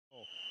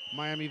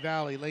Miami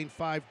Valley. Lane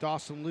 5,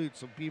 Dawson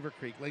Lutz of Beaver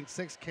Creek. Lane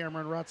 6,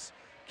 Cameron Rutz,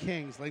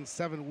 Kings. Lane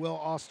 7, Will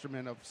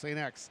Osterman of St.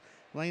 X.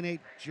 Lane 8,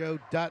 Joe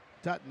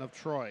Dutton of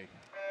Troy.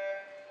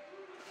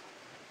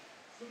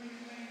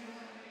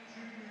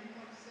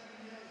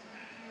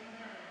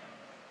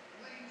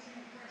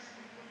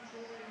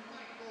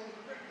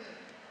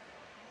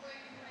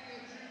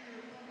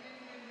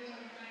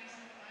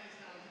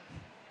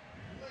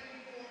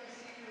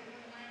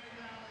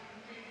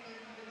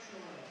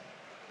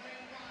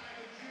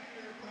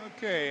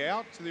 Okay,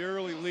 out to the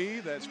early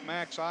lead, that's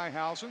Max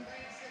Ihausen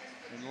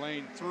in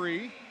lane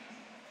 3,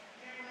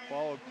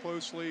 followed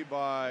closely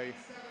by,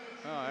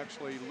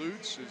 actually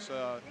Lutz is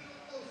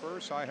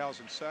first,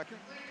 Ihausen second,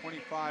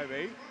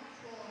 25-8.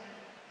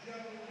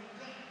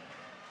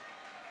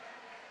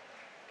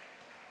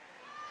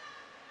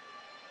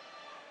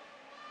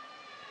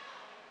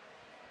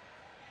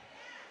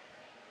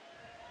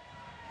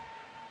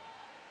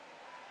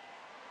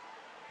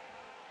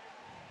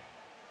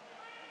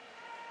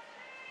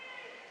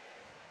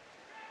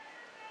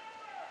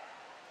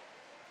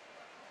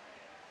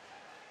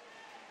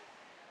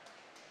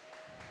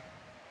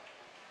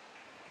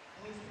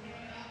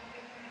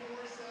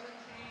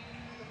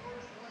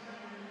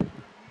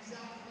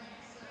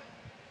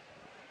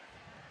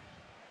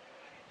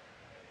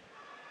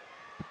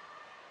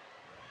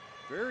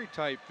 Very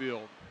tight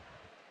field.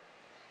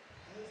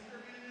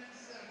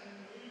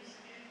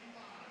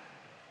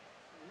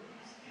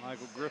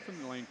 Michael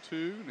Griffin, lane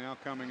 2, now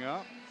coming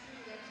up.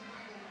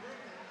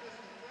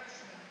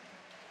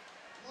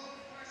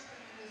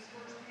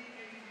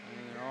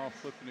 And they're all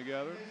flipping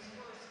together.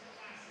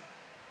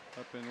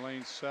 Up in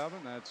lane 7,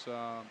 that's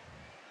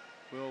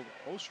Will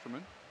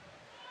Osterman.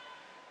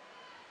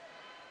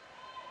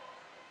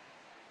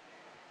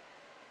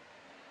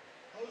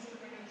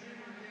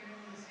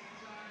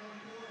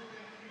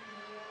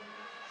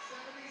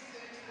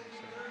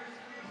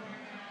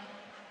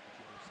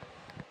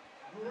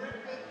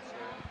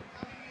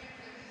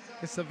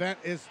 This event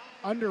is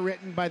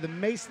underwritten by the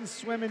Mason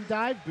Swim and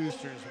Dive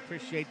Boosters.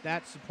 Appreciate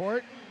that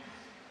support.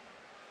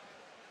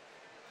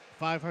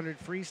 500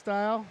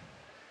 freestyle.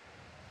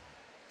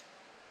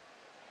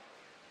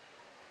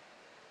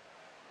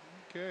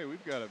 Okay,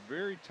 we've got a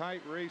very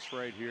tight race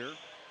right here.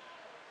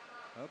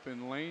 Up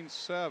in lane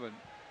 7,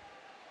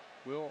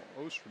 Will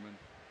Osterman,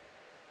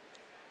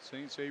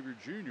 St. Xavier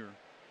Jr.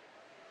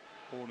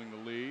 holding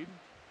the lead,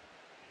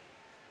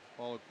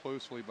 followed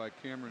closely by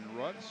Cameron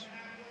Rutz,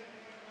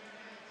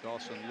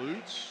 Dawson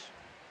Lutz,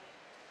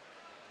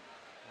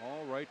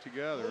 all right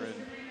together, and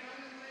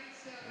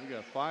we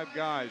got 5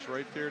 guys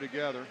right there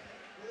together.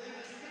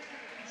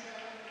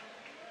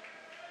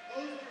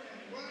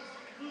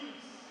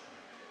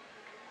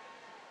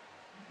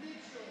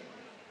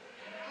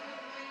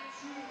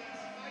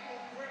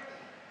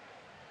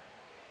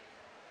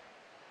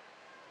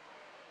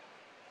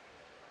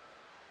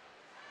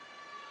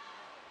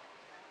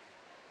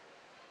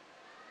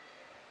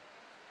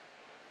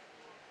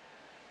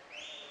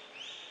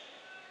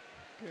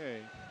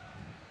 Okay.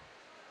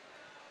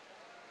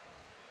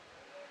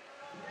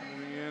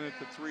 Moving in at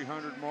the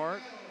 300 mark.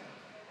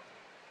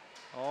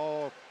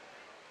 All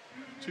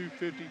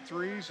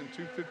 253s and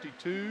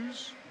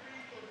 252s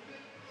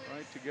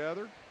right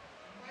together.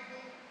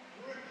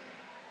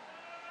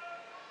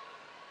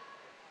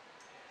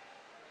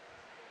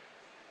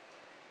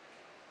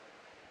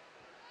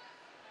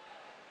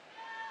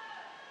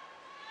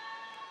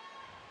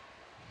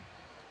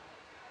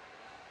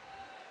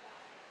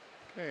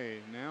 Okay,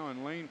 now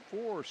in lane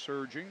 4,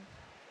 surging,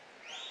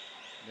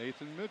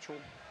 Nathan Mitchell.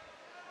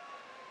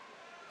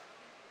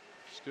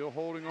 Still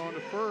holding on to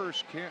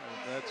first.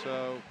 That's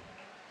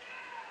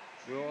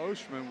Will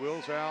Osterman.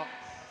 Will's out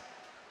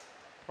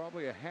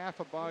probably a half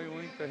a body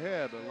length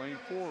ahead, but lane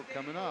 4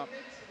 coming up.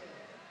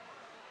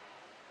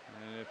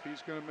 And if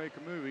he's going to make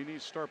a move, he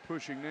needs to start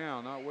pushing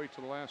now, not wait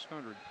till the last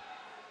 100.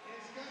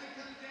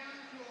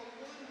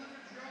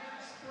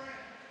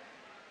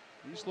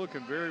 He's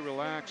looking very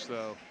relaxed,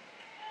 though.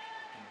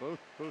 And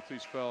both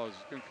these fellas,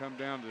 it's going to come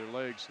down to their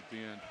legs at the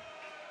end.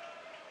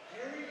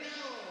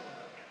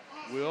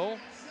 Will,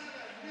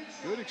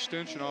 good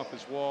extension off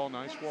his wall,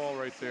 nice wall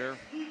right there.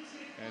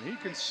 And he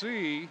can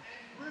see,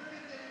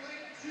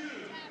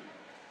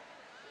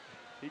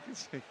 he can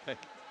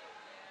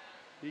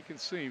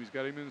see, he's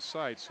got him in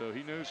sight, so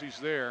he knows he's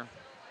there.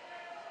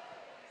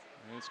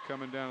 And it's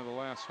coming down to the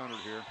last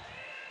 100 here.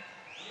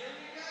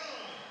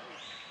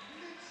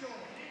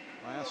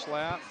 Last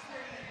lap.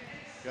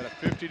 Got a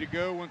 50 to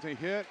go once they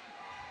hit.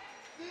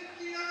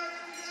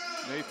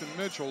 Nathan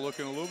Mitchell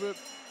looking a little bit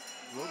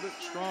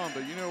strong,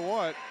 but you know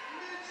what?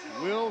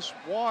 Will's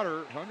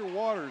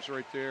underwater's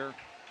right there.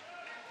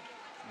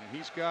 And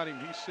he's got him,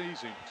 he sees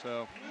him.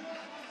 So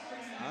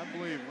I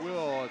believe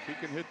Will, if he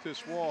can hit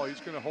this wall, he's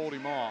going to hold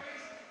him off.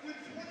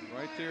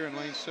 Right there in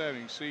lane 7,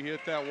 you can see he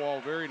hit that wall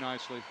very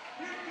nicely.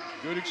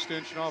 Good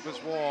extension off his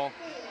wall.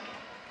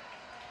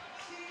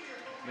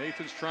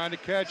 Nathan's trying to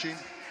catch him.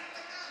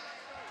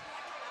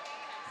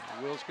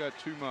 Will's got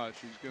too much.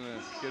 He's going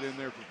to get in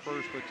there for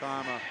first by the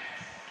time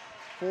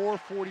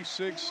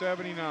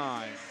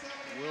 4:46.79.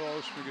 Will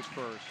Osterman gets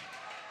first.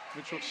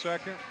 Mitchell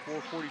second,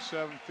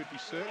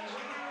 4:47.56.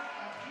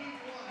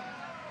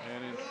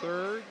 And in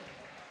third,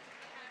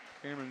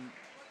 Cameron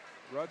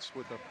Rutz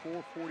with a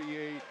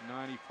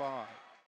 4:48.95.